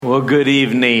Well, good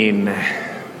evening.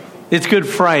 It's Good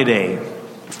Friday,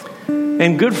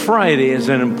 and Good Friday is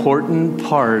an important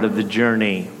part of the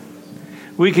journey.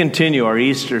 We continue our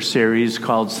Easter series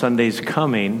called Sunday's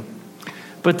Coming,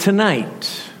 but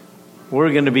tonight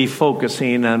we're going to be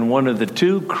focusing on one of the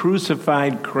two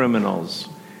crucified criminals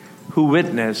who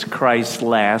witnessed Christ's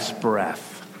last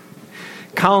breath.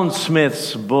 Colin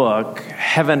Smith's book,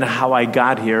 Heaven, How I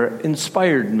Got Here,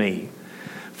 inspired me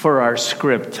for our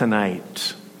script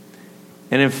tonight.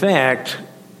 And in fact,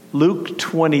 Luke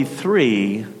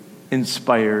 23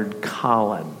 inspired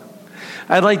Colin.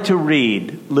 I'd like to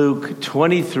read Luke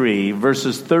 23,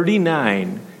 verses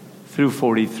 39 through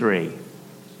 43.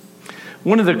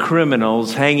 One of the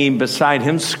criminals hanging beside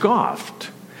him scoffed.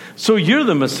 "So you're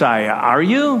the Messiah, are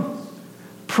you?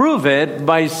 Prove it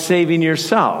by saving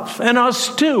yourself, and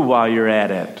us too while you're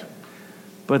at it."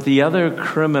 But the other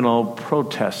criminal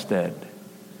protested.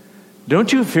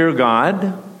 "Don't you fear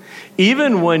God?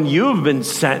 Even when you've been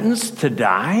sentenced to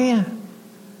die?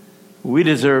 We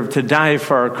deserve to die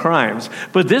for our crimes,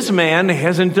 but this man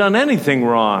hasn't done anything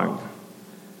wrong."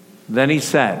 Then he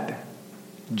said,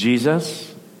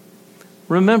 "Jesus,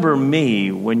 remember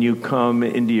me when you come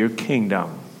into your kingdom."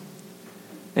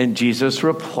 And Jesus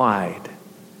replied,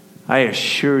 "I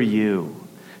assure you,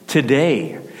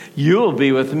 today you'll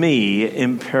be with me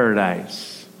in paradise."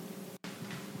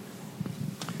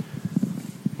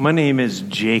 My name is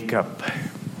Jacob.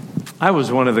 I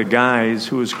was one of the guys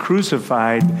who was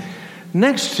crucified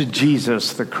next to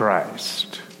Jesus the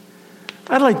Christ.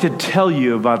 I'd like to tell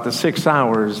you about the 6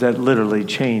 hours that literally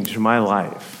changed my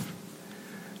life.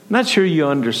 Not sure you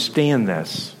understand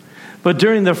this, but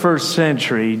during the first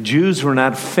century, Jews were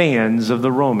not fans of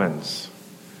the Romans.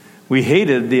 We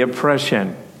hated the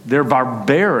oppression, their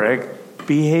barbaric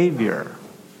behavior.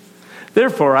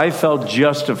 Therefore, I felt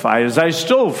justified as I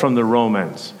stole from the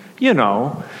Romans,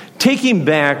 taking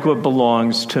back what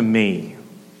belongs to me.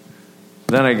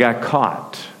 Then I got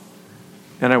caught,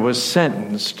 and I was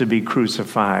sentenced to be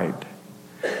crucified.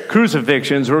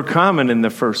 Crucifixions were common in the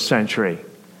first century.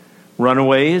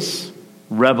 Runaways,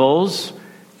 rebels,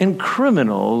 and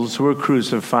criminals were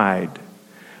crucified.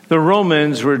 The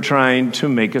Romans were trying to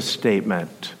make a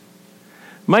statement.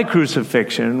 My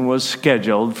crucifixion was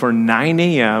scheduled for 9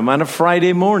 a.m. on a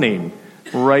Friday morning,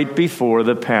 right before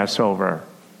the Passover.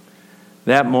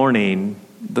 That morning,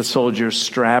 the soldiers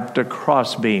strapped a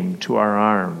crossbeam to our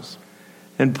arms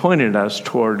and pointed us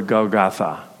toward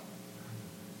Golgotha.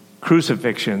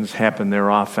 Crucifixions happen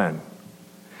there often.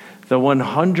 The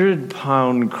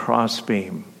 100-pound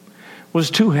crossbeam was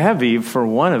too heavy for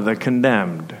one of the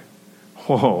condemned.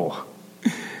 Whoa,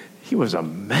 he was a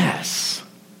mess.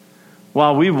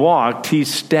 While we walked, he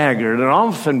staggered and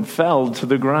often fell to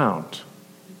the ground.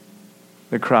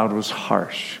 The crowd was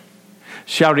harsh,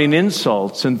 shouting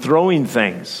insults and throwing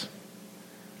things.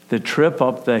 The trip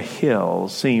up the hill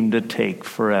seemed to take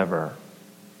forever.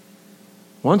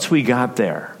 Once we got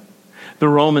there, the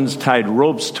Romans tied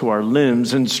ropes to our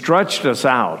limbs and stretched us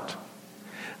out.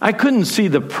 I couldn't see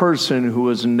the person who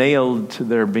was nailed to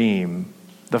their beam,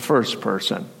 the first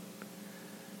person,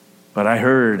 but I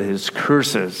heard his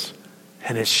curses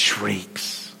and his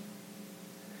shrieks.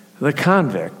 The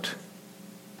convict,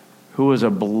 who was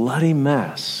a bloody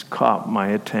mess, caught my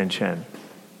attention.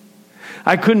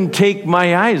 I couldn't take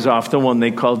my eyes off the one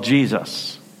they called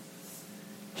Jesus.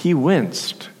 He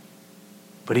winced,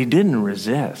 but he didn't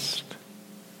resist.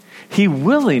 He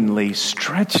willingly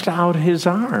stretched out his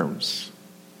arms.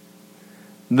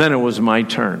 Then it was my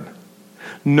turn.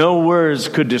 No words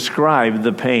could describe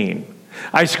the pain.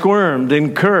 I squirmed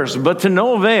and cursed, but to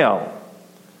no avail.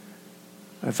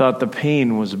 I thought the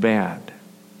pain was bad,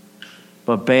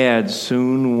 but bad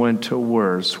soon went to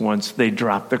worse once they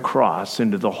dropped the cross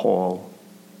into the hole.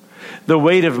 The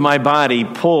weight of my body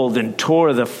pulled and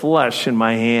tore the flesh in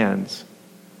my hands.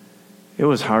 It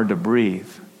was hard to breathe,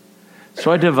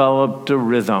 so I developed a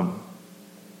rhythm,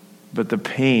 but the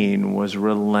pain was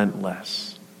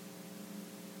relentless.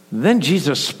 Then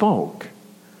Jesus spoke,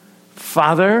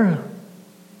 "Father,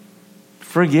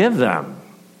 forgive them."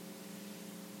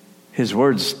 His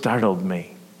words startled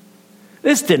me.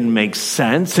 This didn't make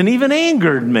sense and even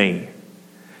angered me.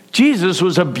 Jesus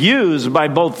was abused by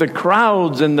both the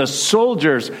crowds and the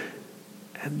soldiers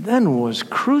and then was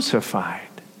crucified.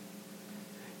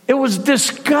 It was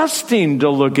disgusting to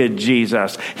look at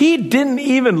Jesus. He didn't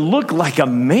even look like a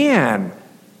man.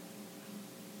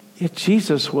 Yet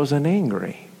Jesus wasn't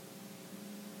angry.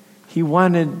 He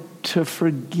wanted to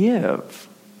forgive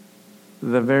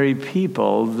the very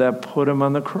people that put him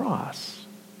on the cross.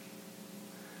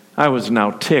 I was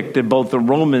now ticked at both the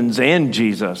Romans and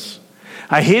Jesus.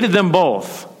 I hated them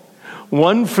both.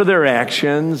 one for their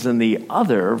actions and the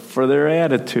other for their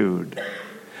attitude.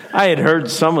 I had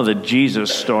heard some of the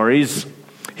Jesus stories.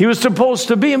 He was supposed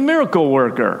to be a miracle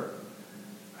worker.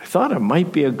 I thought it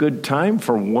might be a good time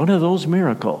for one of those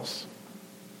miracles.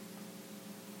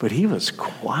 But he was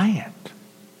quiet.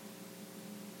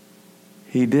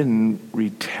 He didn't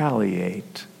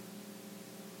retaliate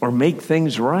or make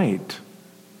things right.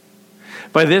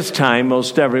 By this time,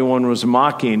 most everyone was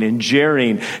mocking and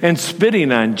jeering and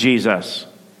spitting on Jesus.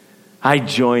 I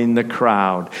joined the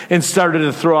crowd and started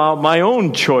to throw out my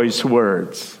own choice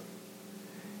words.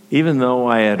 Even though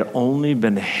I had only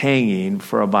been hanging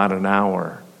for about an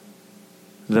hour,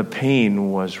 the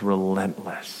pain was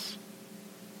relentless.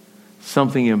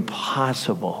 Something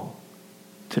impossible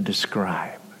to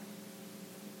describe.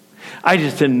 I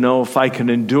just didn't know if I could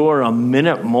endure a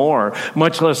minute more,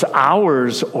 much less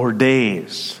hours or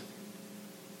days.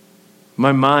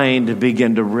 My mind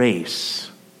began to race.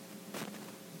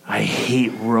 I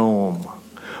hate Rome.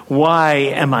 Why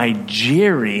am I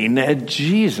jeering at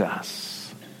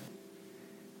Jesus?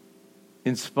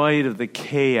 In spite of the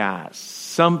chaos,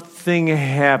 something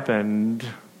happened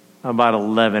about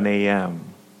 11 a.m.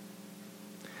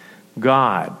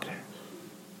 God,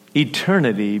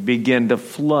 eternity began to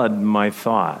flood my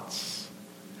thoughts.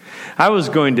 I was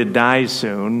going to die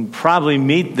soon, probably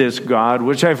meet this God,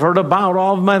 which I've heard about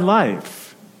all of my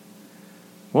life.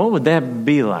 What would that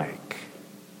be like?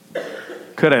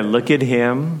 Could I look at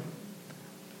him?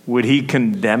 Would he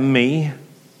condemn me?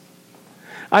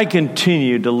 I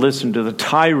continued to listen to the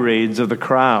tirades of the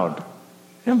crowd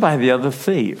and by the other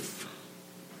thief.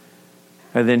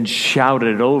 I then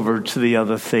shouted over to the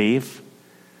other thief,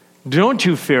 "Don't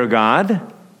you fear God?"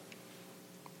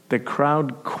 The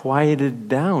crowd quieted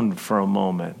down for a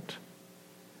moment.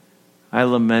 I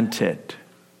lamented,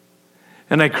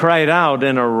 and I cried out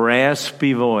in a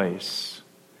raspy voice,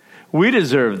 "We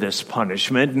deserve this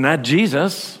punishment, not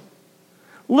Jesus.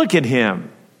 Look at him.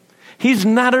 He's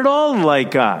not at all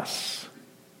like us."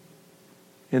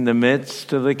 In the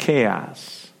midst of the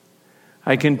chaos,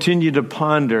 I continued to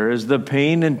ponder as the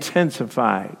pain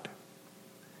intensified.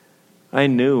 I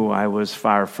knew I was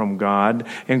far from God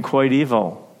and quite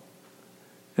evil.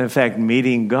 In fact,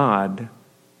 meeting God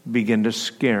began to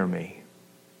scare me.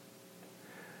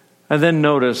 I then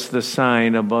noticed the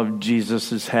sign above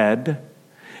Jesus' head.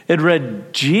 It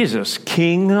read, "Jesus,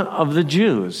 King of the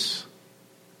Jews."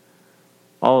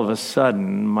 All of a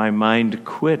sudden, my mind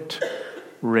quit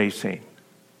racing.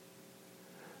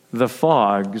 The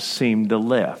fog seemed to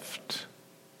lift.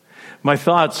 My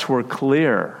thoughts were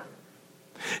clear.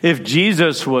 If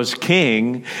Jesus was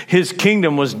king, his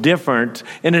kingdom was different,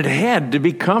 and it had to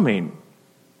be coming.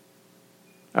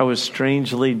 I was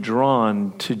strangely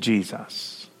drawn to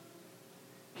Jesus.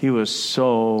 He was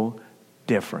so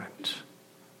different.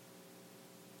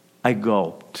 I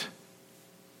gulped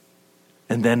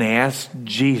and then asked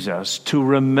Jesus to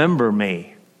remember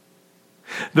me.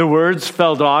 The words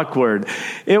felt awkward.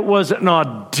 It was an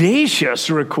audacious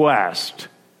request,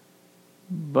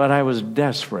 but I was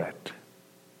desperate.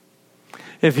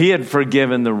 If he had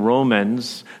forgiven the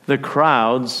Romans, the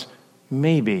crowds,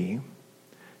 maybe,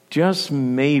 just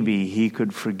maybe he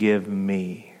could forgive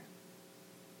me.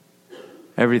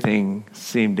 Everything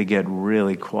seemed to get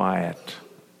really quiet.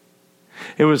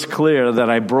 It was clear that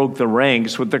I broke the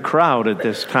ranks with the crowd at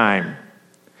this time.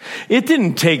 It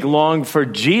didn't take long for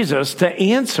Jesus to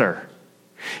answer.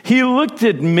 He looked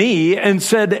at me and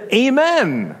said,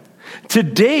 "Amen.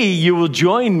 Today you will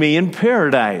join me in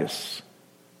paradise."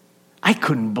 I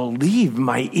couldn't believe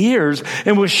my ears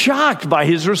and was shocked by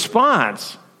his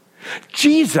response.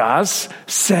 Jesus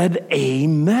said,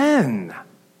 "Amen."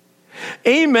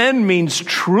 Amen means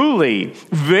truly,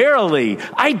 verily,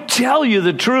 I tell you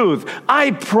the truth, I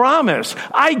promise,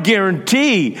 I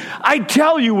guarantee, I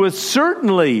tell you with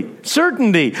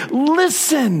certainty,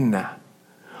 listen.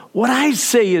 What I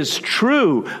say is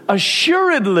true,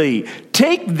 assuredly,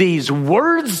 take these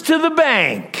words to the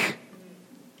bank.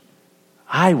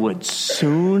 I would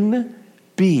soon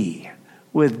be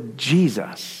with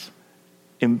Jesus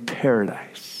in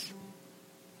paradise.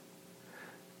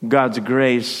 God's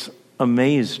grace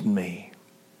amazed me.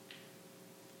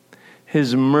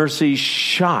 His mercy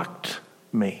shocked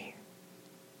me.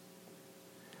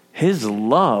 His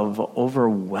love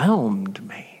overwhelmed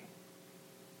me.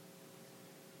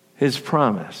 His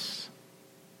promise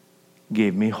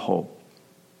gave me hope.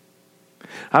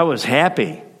 I was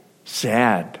happy,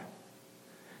 sad,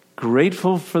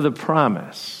 grateful for the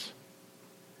promise,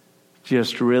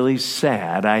 just really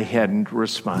sad I hadn't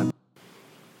responded.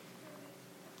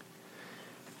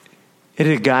 It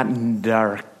had gotten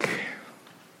dark.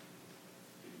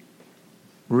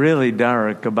 really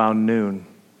dark about noon.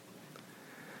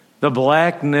 The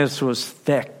blackness was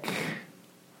thick.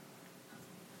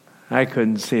 I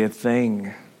couldn't see a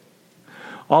thing.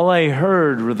 All I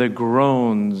heard were the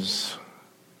groans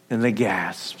and the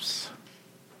gasps.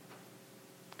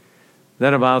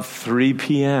 Then about 3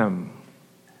 p.m.,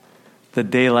 the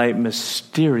daylight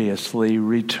mysteriously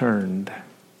returned.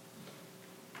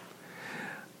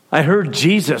 I heard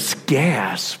Jesus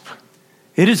gasp,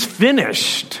 "It is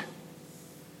finished."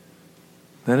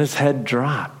 Then his head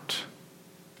dropped.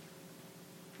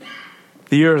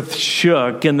 The earth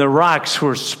shook and the rocks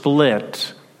were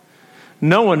split.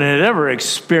 No one had ever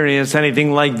experienced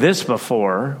anything like this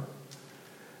before.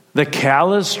 The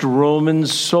calloused Roman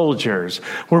soldiers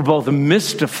were both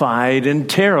mystified and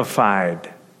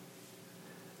terrified.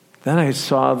 Then I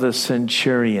saw the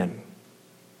centurion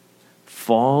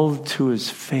fall to his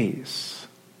face,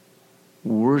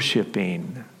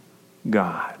 worshiping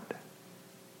God.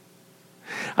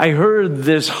 I heard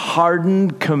this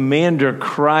hardened commander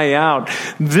cry out,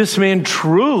 "This man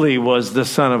truly was the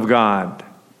Son of God."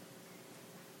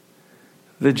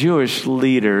 The Jewish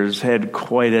leaders had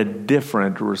quite a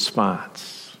different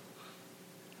response.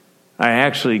 I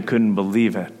actually couldn't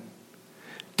believe it.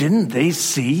 Didn't they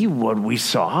see what we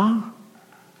saw?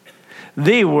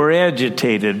 They were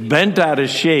agitated, bent out of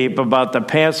shape about the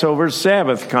Passover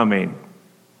Sabbath coming.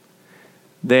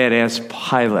 They had asked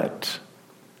Pilate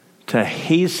to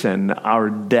hasten our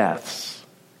deaths,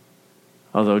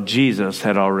 although Jesus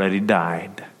had already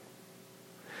died.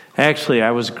 Actually,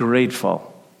 I was grateful.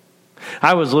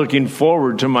 I was looking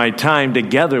forward to my time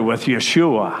together with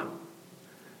Yeshua.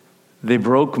 They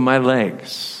broke my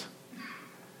legs.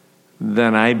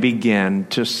 Then I began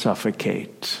to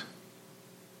suffocate.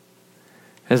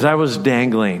 As I was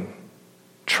dangling,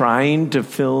 trying to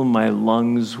fill my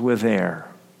lungs with air,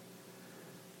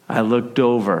 I looked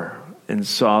over and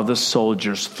saw the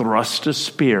soldiers thrust a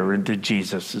spear into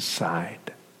Jesus'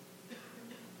 side.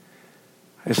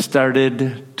 I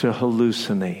started to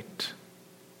hallucinate.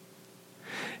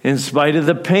 In spite of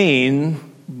the pain,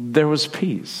 there was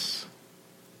peace.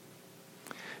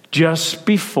 Just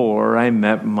before I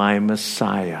met my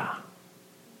Messiah,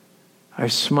 I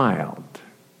smiled.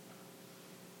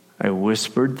 I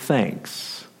whispered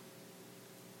thanks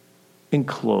and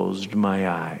closed my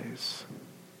eyes.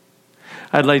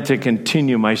 I'd like to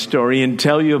continue my story and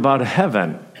tell you about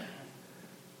heaven,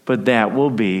 but that will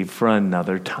be for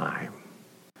another time.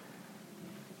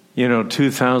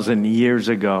 2,000 years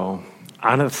ago,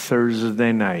 on a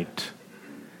Thursday night,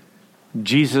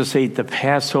 Jesus ate the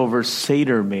Passover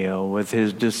Seder meal with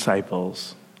his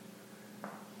disciples.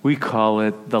 We call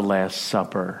it the Last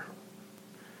Supper.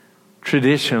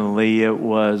 Traditionally, it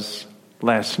was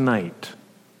last night,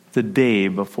 the day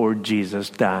before Jesus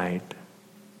died.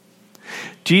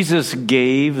 Jesus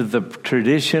gave the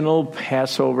traditional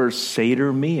Passover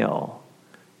Seder meal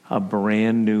a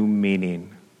brand new meaning.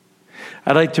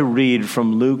 I'd like to read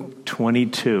from Luke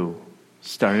 22,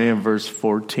 starting in verse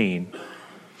 14.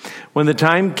 When the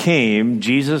time came,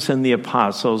 Jesus and the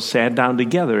apostles sat down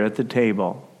together at the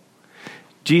table.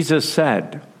 Jesus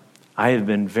said, "I have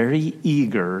been very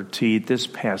eager to eat this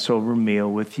Passover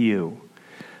meal with you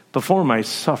before my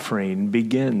suffering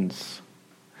begins.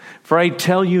 For I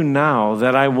tell you now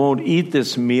that I won't eat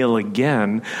this meal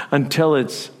again until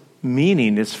its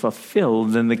meaning is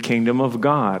fulfilled in the kingdom of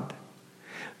God."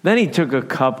 Then he took a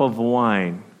cup of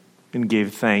wine and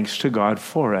gave thanks to God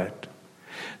for it.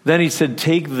 Then he said,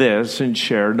 "Take this and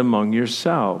share it among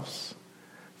yourselves.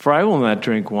 For I will not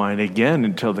drink wine again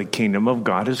until the kingdom of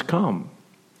God has come."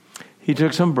 He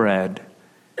took some bread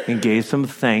and gave some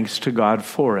thanks to God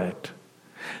for it.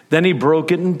 Then he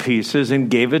broke it in pieces and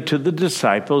gave it to the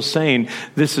disciples, saying,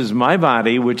 "This is my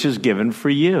body, which is given for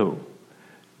you.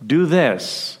 Do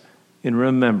this in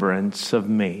remembrance of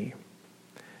me."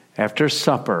 After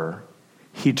supper,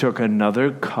 he took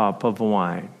another cup of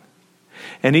wine.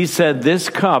 And he said, "This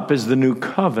cup is the new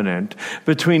covenant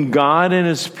between God and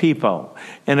his people,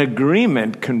 an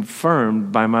agreement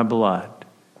confirmed by my blood,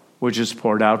 which is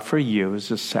poured out for you as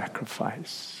a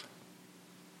sacrifice."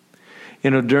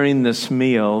 During this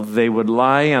meal, they would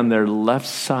lie on their left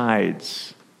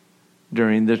sides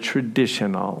during the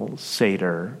traditional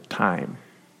Seder time.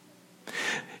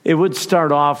 It would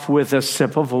start off with a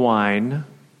sip of wine,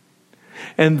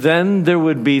 and then there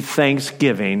would be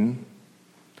thanksgiving.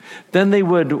 Then they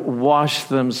would wash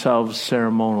themselves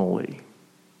ceremonially.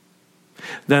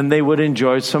 Then they would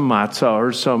enjoy some matzah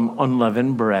or some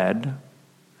unleavened bread.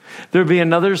 There would be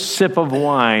another sip of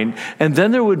wine, and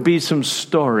then there would be some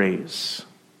stories,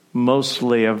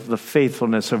 mostly of the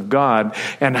faithfulness of God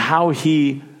and how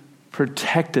he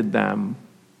protected them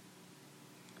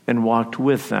and walked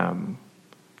with them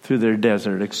through their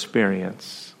desert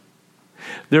experience.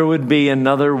 There would be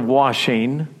another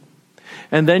washing,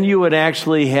 and then you would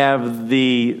actually have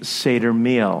the Seder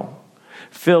meal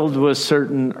filled with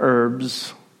certain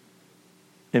herbs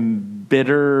and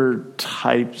bitter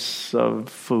types of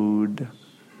food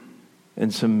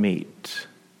and some meat.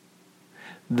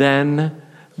 Then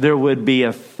there would be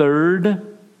a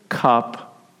third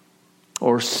cup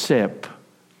or sip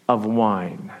of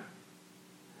wine.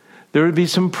 There would be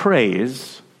some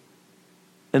praise,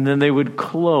 and then they would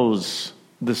close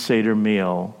the Seder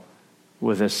meal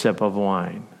with a sip of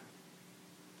wine.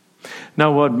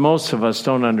 Now, what most of us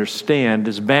don't understand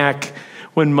is back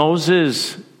when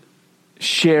Moses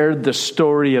shared the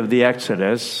story of the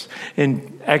Exodus,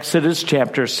 in Exodus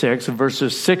chapter 6,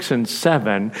 verses 6 and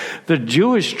 7, the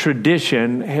Jewish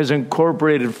tradition has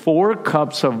incorporated 4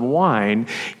 cups of wine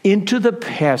into the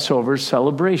Passover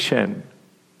celebration.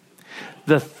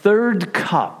 The third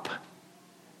cup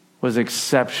was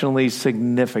exceptionally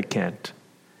significant.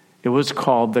 It was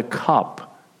called the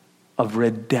cup of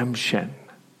redemption.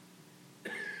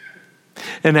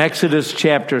 In Exodus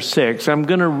chapter 6, I'm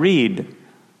going to read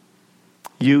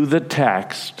you the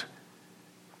text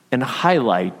and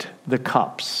highlight the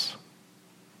cups.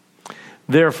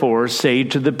 Therefore, say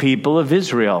to the people of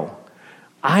Israel,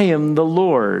 I am the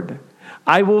Lord.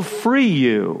 I will free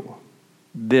you.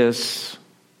 This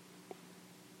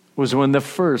was when the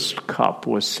first cup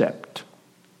was sipped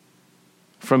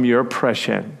from your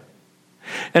oppression.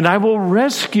 And I will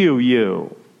rescue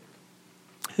you.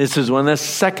 This is when the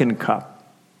second cup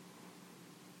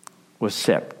was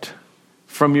sipped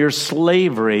from your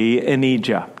slavery in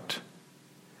Egypt.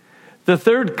 The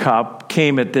third cup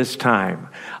came at this time.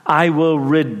 I will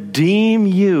redeem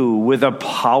you with a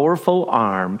powerful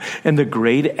arm and the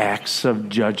great acts of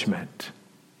judgment.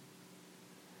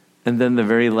 And then the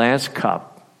very last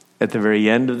cup, at the very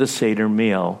end of the Seder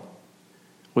meal,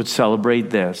 would celebrate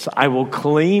this. I will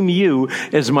claim you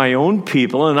as my own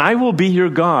people, and I will be your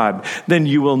God. Then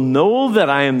you will know that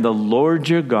I am the Lord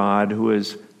your God who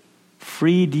has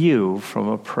freed you from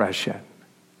oppression.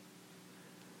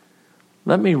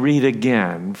 Let me read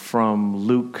again from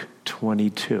Luke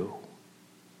 22,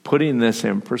 putting this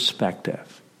in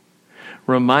perspective,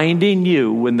 reminding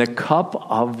you when the cup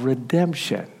of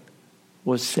redemption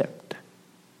was sipped.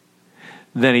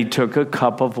 Then he took a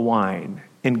cup of wine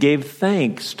and gave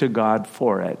thanks to God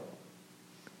for it.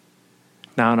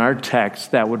 Now in our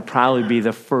text, that would probably be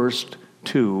the first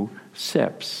 2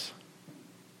 sips.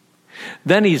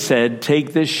 Then he said,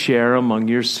 take this share among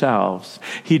yourselves.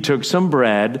 He took some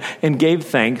bread and gave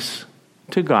thanks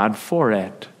to God for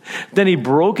it. Then he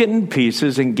broke it in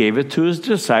pieces and gave it to his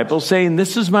disciples, saying,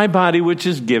 this is my body which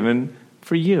is given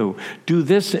for you. Do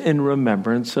this in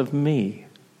remembrance of me.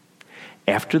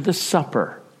 After the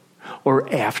supper,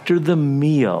 or after the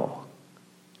meal,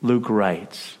 Luke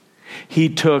writes, he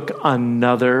took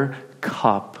another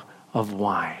cup of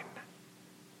wine.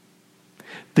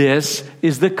 This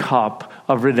is the cup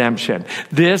of redemption.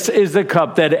 This is the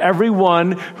cup that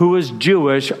everyone who was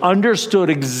Jewish understood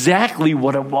exactly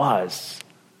what it was.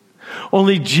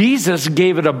 Only Jesus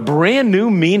gave it a brand new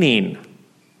meaning.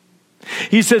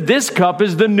 He said, this cup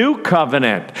is the new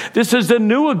covenant. This is the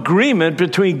new agreement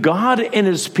between God and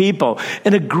his people.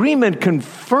 An agreement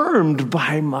confirmed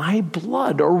by my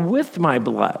blood, or with my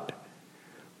blood,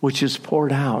 which is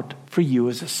poured out for you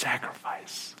as a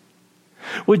sacrifice.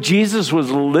 What Jesus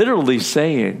was literally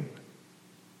saying,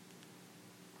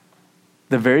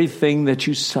 the very thing that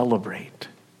you celebrate,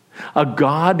 a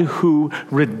God who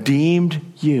redeemed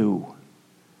you,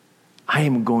 I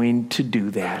am going to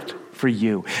do that for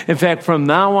you. In fact, from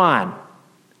now on,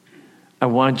 I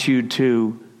want you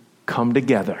to come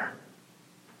together.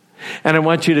 And I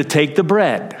want you to take the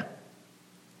bread,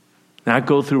 not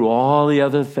go through all the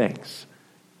other things,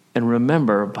 and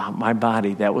remember about my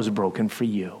body that was broken for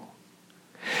you.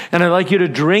 And I'd like you to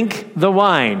drink the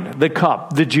wine, the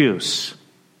cup, the juice.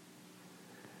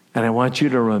 And I want you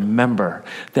to remember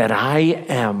that I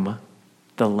am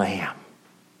the Lamb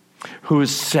who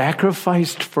was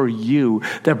sacrificed for you,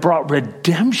 that brought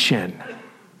redemption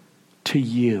to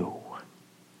you.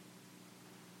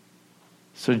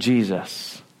 So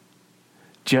Jesus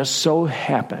just so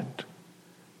happened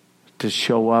to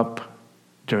show up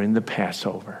during the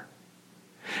Passover,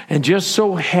 and just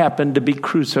so happened to be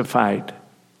crucified,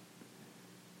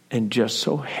 and just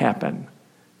so happened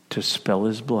to spill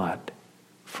his blood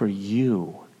for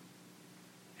you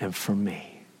and for me.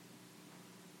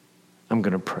 I'm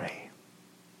going to pray.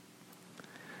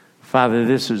 Father,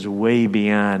 this is way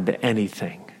beyond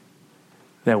anything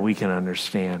that we can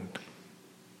understand.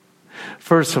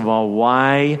 First of all,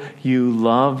 why you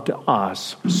loved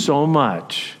us so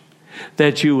much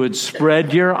that you would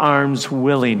spread your arms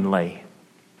willingly,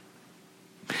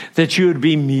 that you would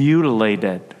be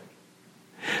mutilated,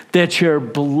 that your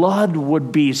blood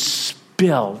would be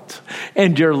spilled,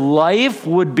 and your life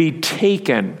would be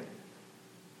taken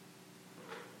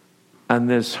on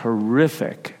this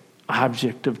horrific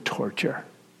object of torture.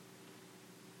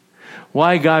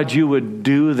 Why, God, you would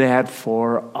do that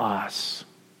for us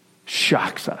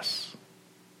shocks us,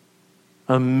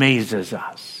 amazes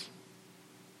us.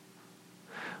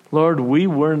 Lord, we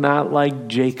were not like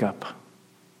Jacob.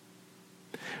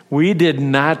 We did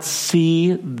not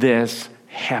see this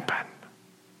happen.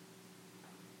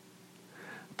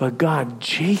 But God,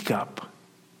 Jacob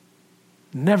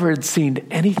never had seen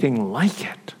anything like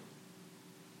it.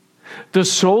 The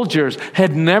soldiers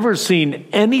had never seen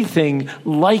anything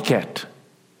like it.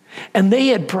 And they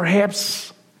had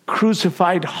perhaps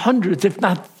crucified hundreds, if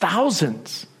not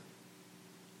thousands,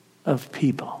 of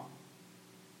people.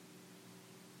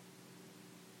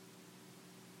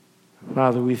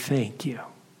 Father, we thank you.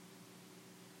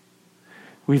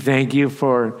 We thank you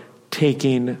for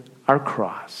taking our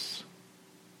cross,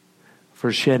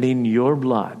 for shedding your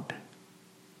blood,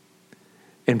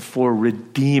 and for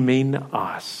redeeming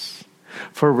us,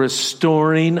 for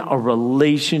restoring a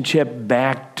relationship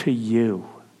back to you.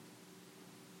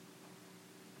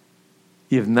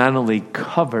 You've not only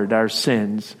covered our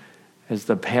sins as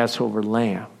the Passover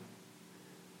lamb,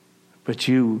 but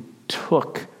you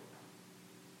took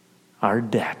our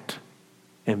debt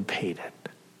and paid it.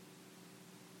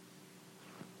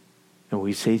 And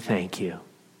we say thank you.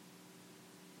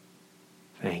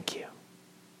 Thank you.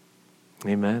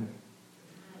 Amen.